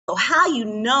how you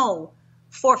know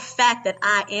for a fact that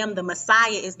I am the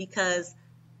Messiah is because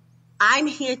I'm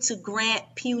here to grant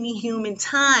puny human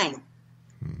time.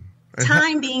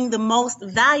 Time being the most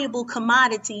valuable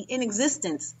commodity in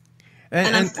existence.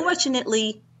 And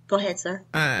unfortunately, go ahead, sir.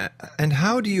 And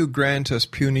how do you grant us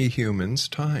puny humans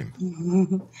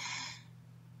time?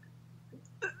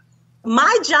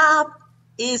 My job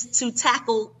is to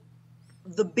tackle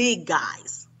the big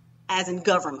guys, as in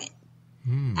government,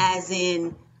 as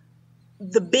in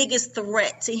the biggest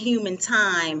threat to human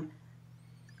time,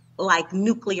 like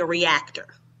nuclear reactor.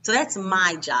 So that's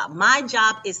my job. My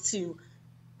job is to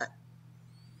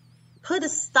put a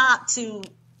stop to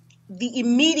the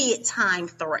immediate time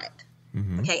threat,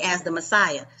 okay, as the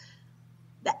Messiah.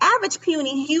 The average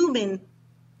puny human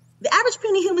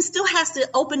still has to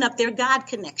open up their God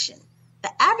connection.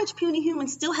 The average puny human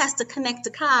still has to connect to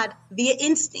God via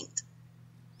instinct.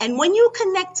 And when you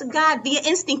connect to God via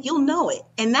instinct, you'll know it.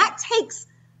 And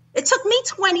it took me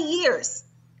 20 years.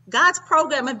 God's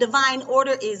program of divine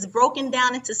order is broken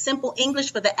down into simple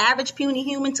English for the average puny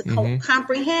human to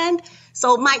comprehend.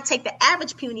 So it might take the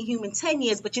average puny human 10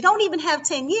 years, but you don't even have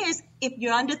 10 years if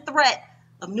you're under threat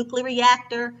of nuclear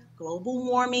reactor, global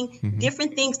warming,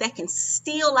 different things that can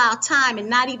steal our time and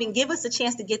not even give us a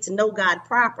chance to get to know God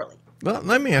properly. Well,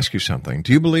 let me ask you something.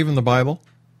 Do you believe in the Bible?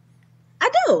 I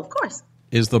do, of course.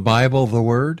 Is the Bible the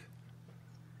Word?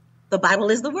 The Bible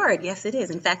is the Word. Yes, it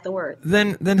is, in fact, the Word.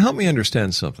 Then help me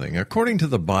understand something. According to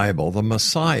the Bible, the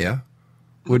Messiah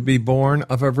would be born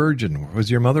of a virgin. Was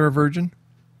your mother a virgin?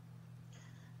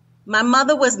 My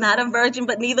mother was not a virgin,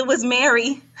 but neither was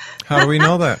Mary. How do we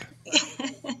know that?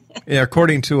 Yeah,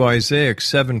 according to Isaiah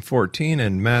 7:14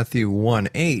 and Matthew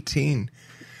 1:18,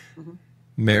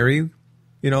 Mary,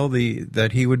 that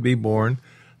he would be born,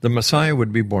 the Messiah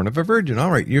would be born of a virgin.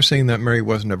 All right, you're saying that Mary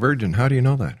wasn't a virgin. How do you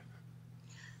know that?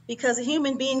 Because a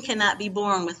human being cannot be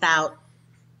born without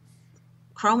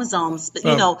chromosomes. But,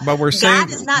 but we're saying,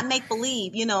 God is not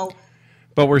make-believe,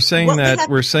 But we're saying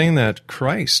that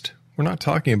Christ, we're not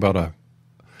talking about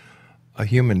a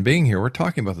human being here. We're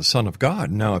talking about the Son of God.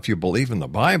 Now, if you believe in the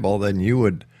Bible, then you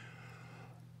would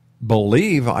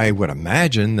believe, I would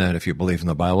imagine that if you believe in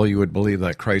the Bible, you would believe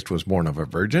that Christ was born of a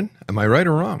virgin. Am I right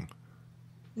or wrong?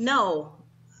 No.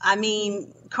 I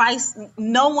mean, Christ,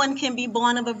 no one can be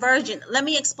born of a virgin. Let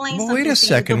me explain something. Wait a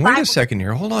second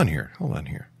here. Hold on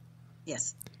here.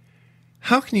 Yes.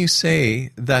 How can you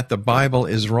say that the Bible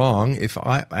is wrong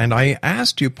I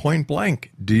asked you point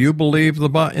blank, do you believe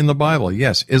in the Bible?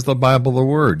 Yes. Is the Bible the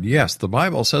Word? Yes. The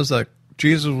Bible says that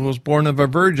Jesus was born of a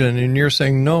virgin, and you're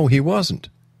saying, no, he wasn't.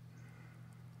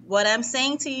 What I'm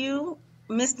saying to you,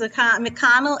 Mr.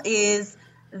 McConnell, is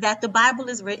that the Bible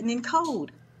is written in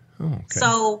code. Oh, okay.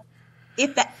 So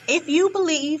if you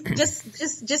believe,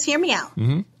 just hear me out.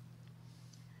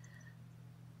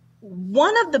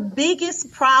 One of the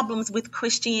biggest problems with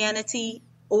Christianity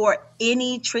or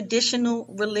any traditional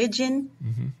religion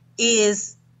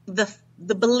is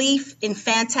the belief in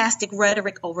fantastic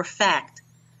rhetoric over fact.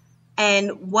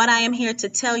 And what I am here to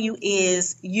tell you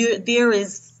is there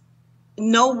is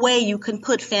no way you can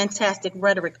put fantastic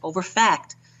rhetoric over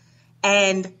fact.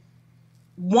 And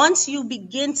once you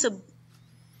begin to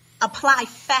apply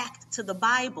fact to the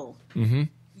Bible,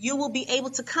 you will be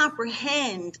able to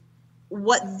comprehend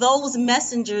what those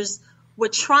messengers were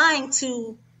trying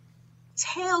to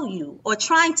tell you or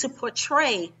trying to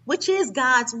portray, which is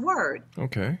God's word.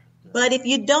 Okay. But if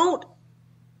you don't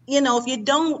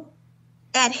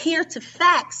adhere to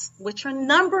facts, which are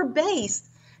number-based,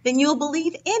 then you'll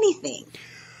believe anything.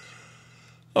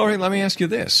 All right, let me ask you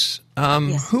this.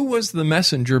 Yes. Who was the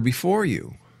messenger before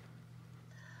you?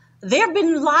 There have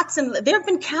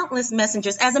been countless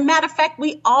messengers. As a matter of fact,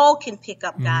 we all can pick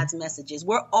up God's messages.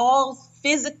 We're all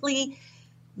physically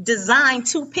designed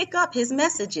to pick up his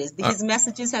messages. His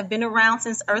messages have been around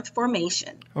since earth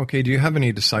formation. Okay, do you have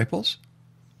any disciples?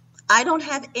 I don't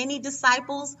have any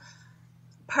disciples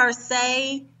per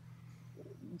se.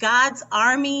 God's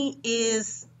army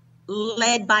is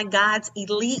led by God's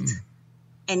elite,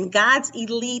 and God's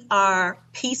elite are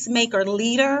peacemaker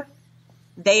leader.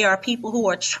 They are people who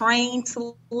are trained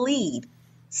to lead.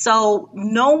 So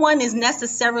no one is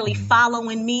necessarily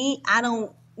following me. I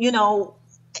don't,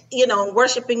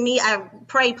 worshiping me. I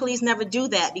pray, please never do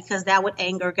that, because that would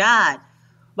anger God.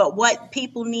 But what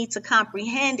people need to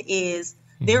comprehend is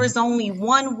there is only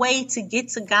one way to get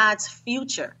to God's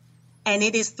future, and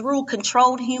it is through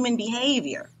controlled human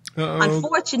behavior.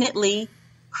 Unfortunately,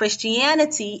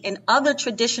 Christianity and other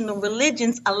traditional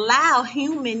religions allow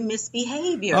human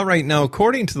misbehavior. All right. Now,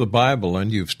 according to the Bible,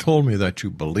 and you've told me that you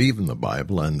believe in the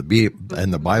Bible, and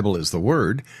the Bible is the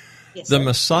Word, Yes, the sir.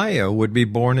 Messiah would be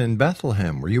born in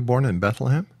Bethlehem. Were you born in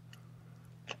Bethlehem?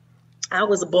 I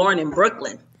was born in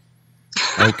Brooklyn.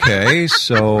 Okay,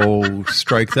 so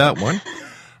strike that one.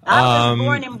 I was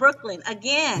born in Brooklyn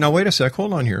again. Now, wait a sec.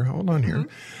 Hold on here.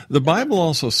 The Bible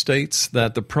also states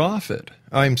that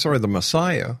the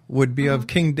Messiah would be of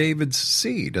King David's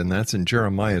seed, and that's in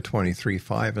Jeremiah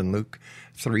 23:5 and Luke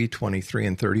 3:23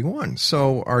 and 31.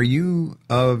 So are you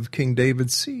of King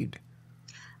David's seed?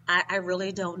 I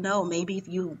really don't know. Maybe if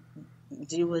you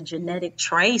do a genetic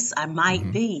trace, I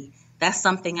might be. That's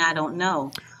something I don't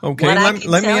know. Okay,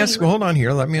 let me ask. Hold on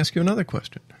here. Let me ask you another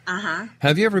question.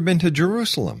 Have you ever been to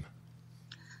Jerusalem?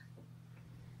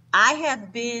 I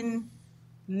have been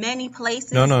many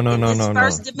places. No.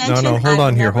 Hold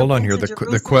on here.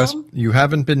 You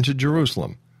haven't been to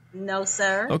Jerusalem. No,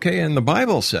 sir. Okay, and the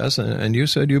Bible says, and you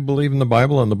said you believe in the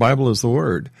Bible, and the Bible is the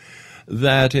Word,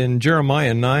 that in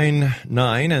Jeremiah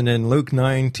 9:9 and in Luke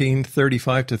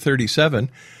 19:35 to 37,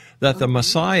 that the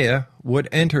Messiah would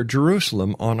enter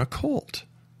Jerusalem on a colt.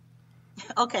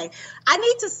 Okay, I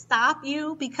need to stop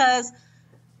you because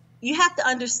you have to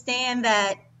understand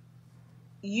that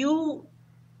you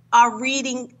are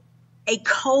reading a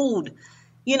code.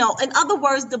 You know, in other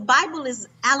words, the Bible is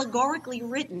allegorically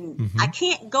written. I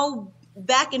can't go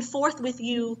back and forth with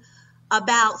you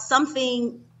about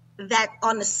something that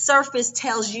on the surface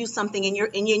tells you something and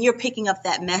you're picking up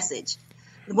that message.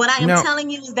 What I am telling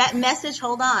you is that message,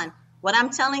 hold on. What I'm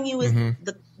telling you is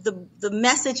the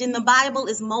message in the Bible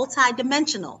is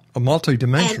multidimensional.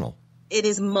 Multidimensional. It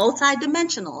is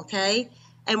multidimensional, okay?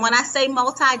 And when I say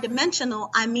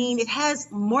multidimensional, I mean it has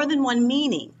more than one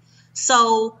meaning.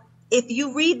 So if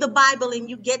you read the Bible and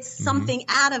you get something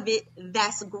out of it,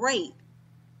 that's great.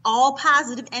 All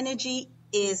positive energy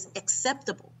is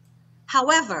acceptable.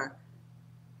 However,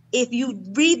 if you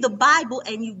read the Bible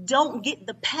and you don't get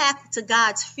the path to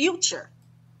God's future,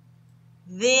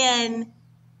 then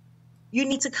you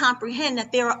need to comprehend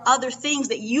that there are other things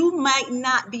that you might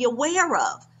not be aware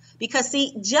of. Because,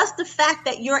 see, just the fact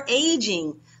that you're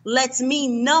aging lets me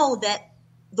know that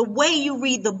the way you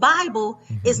read the Bible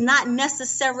is not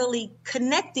necessarily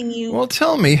connecting you. Well,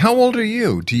 tell me, how old are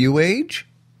you? Do you age?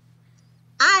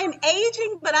 I'm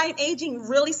aging, but I'm aging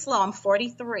really slow. I'm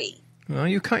 43. Well,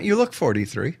 you look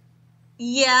 43.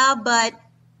 Yeah, but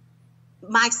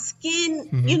my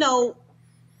skin, you know,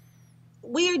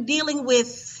 we're dealing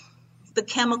with the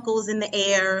chemicals in the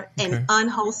air and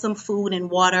unwholesome food and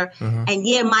water. And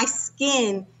yeah, my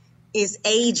skin is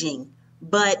aging,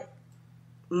 but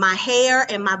my hair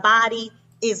and my body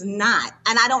is not.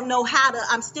 And I don't know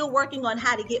I'm still working on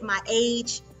how to get my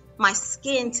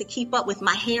skin to keep up with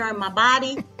my hair and my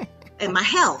body and my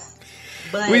health.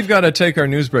 But we've got to take our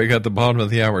news break at the bottom of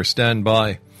the hour. Stand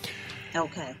by.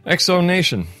 Okay. X-Zone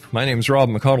Nation. My name's Rob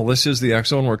McConnell. This is the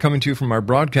X-Zone. We're coming to you from our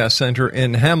broadcast center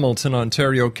in Hamilton,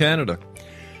 Ontario, Canada.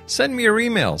 Send me your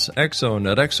emails,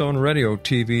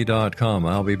 xzone@xzoneradiotv.com.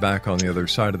 I'll be back on the other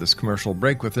side of this commercial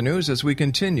break with the news as we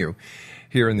continue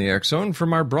here in the X-Zone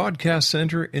from our broadcast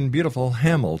center in beautiful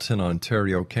Hamilton,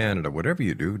 Ontario, Canada. Whatever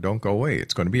you do, don't go away.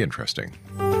 It's going to be interesting.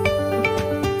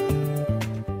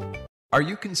 Are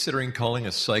you considering calling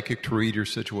a psychic to read your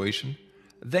situation?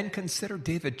 Then consider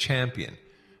David Champion,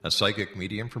 a psychic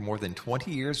medium for more than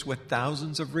 20 years with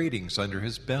thousands of readings under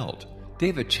his belt.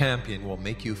 David Champion will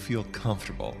make you feel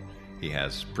comfortable. He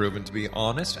has proven to be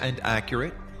honest and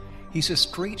accurate. He's a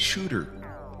straight shooter.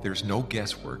 There's no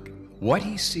guesswork. What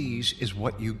he sees is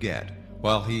what you get.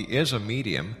 While he is a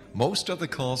medium, most of the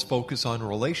calls focus on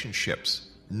relationships,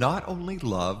 not only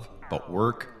love, but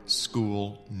work,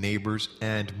 school, neighbors,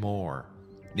 and more.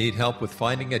 Need help with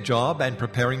finding a job and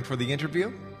preparing for the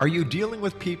interview? Are you dealing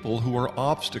with people who are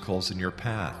obstacles in your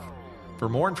path? For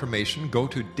more information, go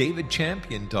to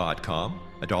davidchampion.com,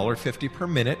 $1.50 per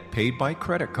minute paid by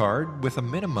credit card with a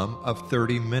minimum of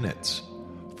 30 minutes.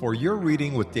 For your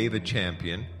reading with David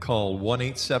Champion, call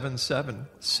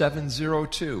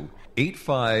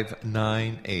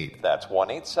 1-877-702-8598. That's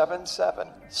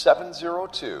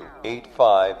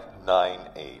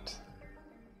 1-877-702-8598.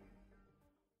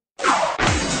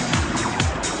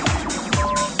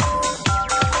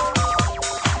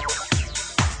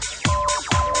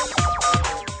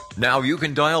 Now you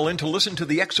can dial in to listen to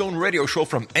the X-Zone Radio Show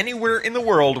from anywhere in the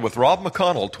world with Rob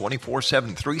McConnell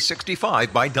 24/7,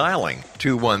 365 by dialing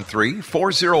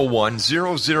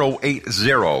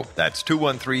 213-401-0080. That's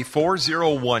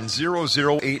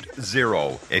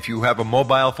 213-401-0080. If you have a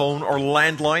mobile phone or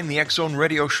landline, the X-Zone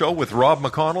Radio Show with Rob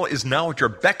McConnell is now at your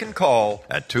beck and call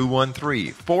at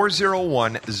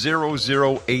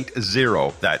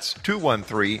 213-401-0080. That's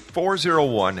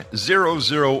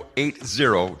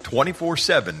 213-401-0080,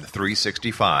 24/7,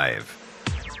 24/7/365.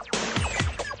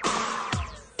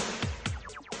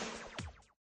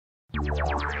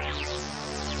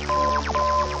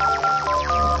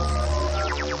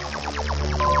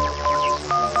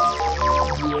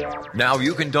 Now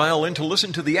you can dial in to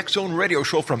listen to the X-Zone Radio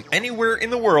Show from anywhere in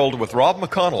the world with Rob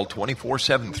McConnell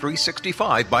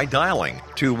 24/7/365 by dialing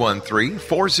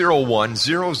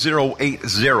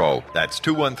 213-401-0080. That's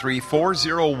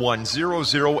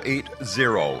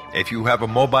 213-401-0080. If you have a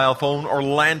mobile phone or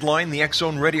landline, the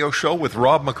X-Zone Radio Show with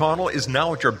Rob McConnell is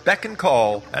now at your beck and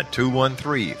call at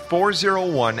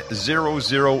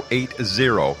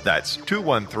 213-401-0080. That's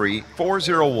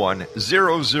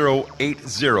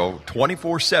 213-401-0080,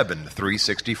 24/7/365.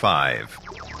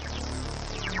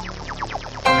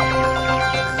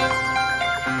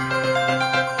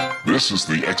 This is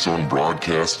the X-Zone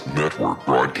Broadcast Network,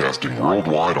 broadcasting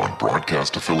worldwide on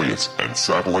broadcast affiliates and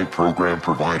satellite program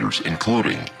providers,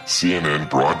 including CNN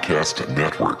Broadcast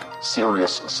Network,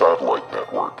 Sirius Satellite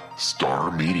Network,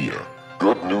 Star Media,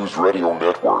 Good News Radio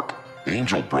Network,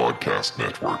 Angel Broadcast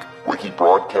Network, Wiki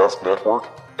Broadcast Network,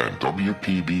 and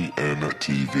WPBN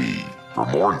TV. For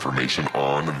more information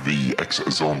on the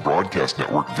X-Zone Broadcast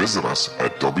Network, visit us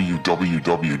at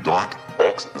www.xzbn.net.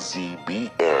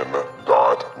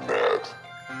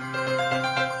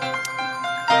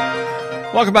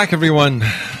 Welcome back, everyone.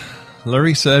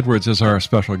 Resa Edwards is our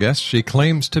special guest. She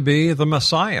claims to be the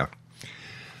Messiah.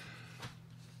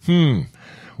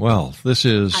 Well, this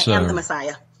is... I am the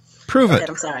Messiah. Prove it.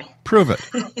 I'm sorry. Prove it.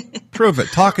 Prove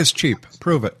it. Talk is cheap.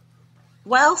 Prove it.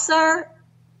 Well, sir,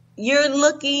 you're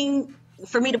looking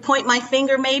for me to point my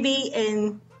finger maybe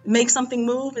and make something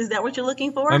move? Is that what you're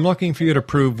looking for? I'm looking for you to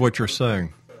prove what you're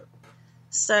saying.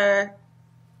 Sir,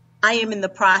 I am in the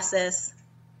process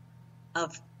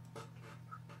of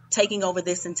taking over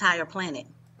this entire planet.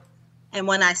 And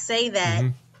when I say that,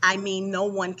 I mean no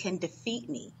one can defeat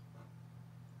me.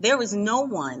 There is no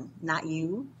one, not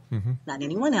you, not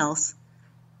anyone else,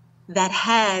 that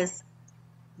has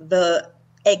the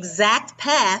exact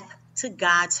path to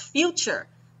God's future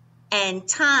and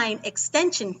time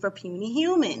extension for puny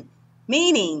human.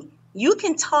 Meaning, you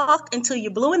can talk until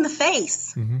you're blue in the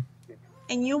face,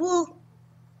 and you will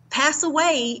pass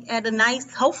away at a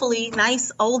nice, hopefully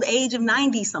nice old age of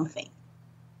 90-something.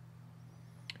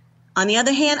 On the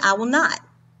other hand, I will not.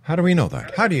 How do we know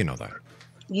that? How do you know that?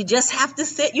 You just have to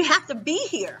sit. You have to be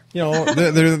here. You know,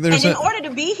 there's and in order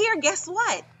to be here, guess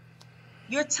what?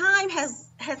 Your time has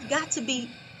got to be.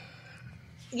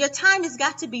 Your time has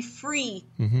got to be free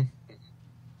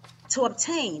to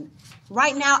obtain.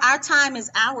 Right now, our time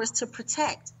is ours to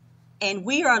protect, and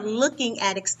we are looking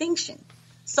at extinction.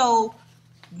 So,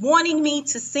 wanting me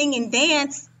to sing and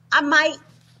dance, I might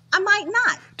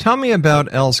not. Tell me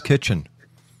about Elle's Kitchen.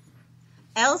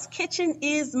 Elle's Kitchen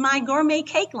is my gourmet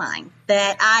cake line.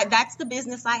 That's the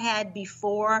business I had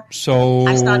before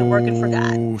I started working for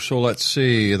God. So let's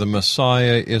see. The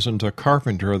Messiah isn't a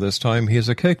carpenter this time. He's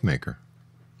a cake maker.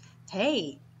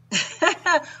 Hey,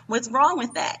 what's wrong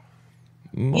with that?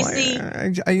 You see,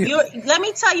 let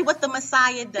me tell you what the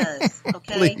Messiah does,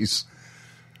 okay? Please.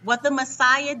 What the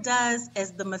Messiah does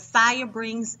is the Messiah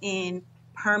brings in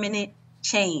permanent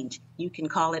change. You can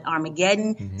call it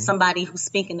Armageddon. Somebody who's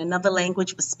speaking another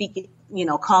language would speak it,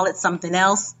 call it something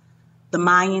else. The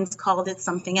Mayans called it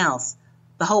something else.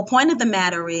 The whole point of the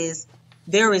matter is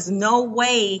there is no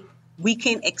way we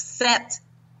can accept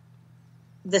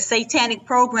the satanic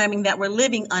programming that we're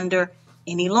living under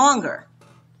any longer.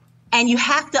 And you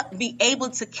have to be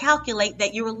able to calculate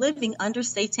that you're living under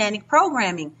satanic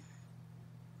programming.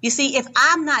 You see, if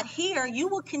I'm not here, you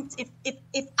will.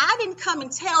 If I didn't come and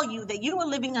tell you that you are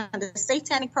living under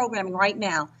satanic programming right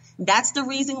now, that's the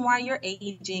reason why you're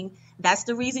aging. That's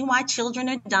the reason why children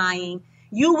are dying.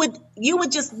 You would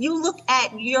look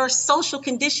at your social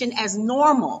condition as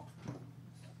normal.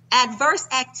 Adverse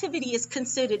activity is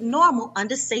considered normal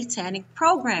under satanic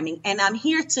programming, and I'm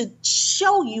here to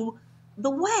show you the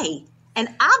way. And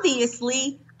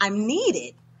obviously, I'm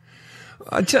needed.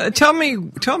 Tell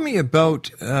me about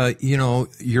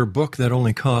your book that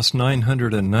only cost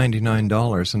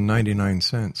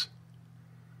 $999.99.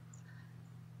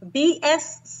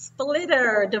 BS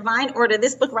Splitter, Divine Order.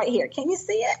 This book right here. Can you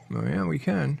see it? Oh yeah, we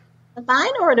can.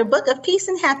 Divine Order, Book of Peace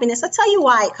and Happiness. I'll tell you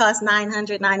why it costs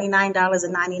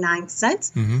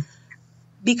 $999.99.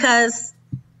 Because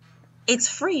it's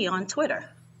free on Twitter.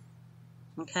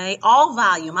 Okay, all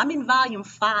volume. I'm in volume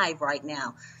 5 right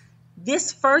now.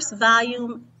 This first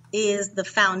volume is the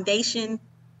foundation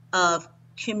of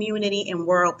community and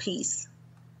world peace.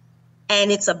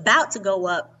 And it's about to go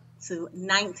up to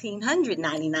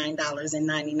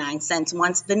 $1,999.99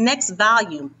 once the next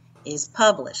volume is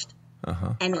published.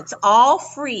 Uh-huh. And it's all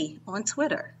free on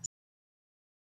Twitter.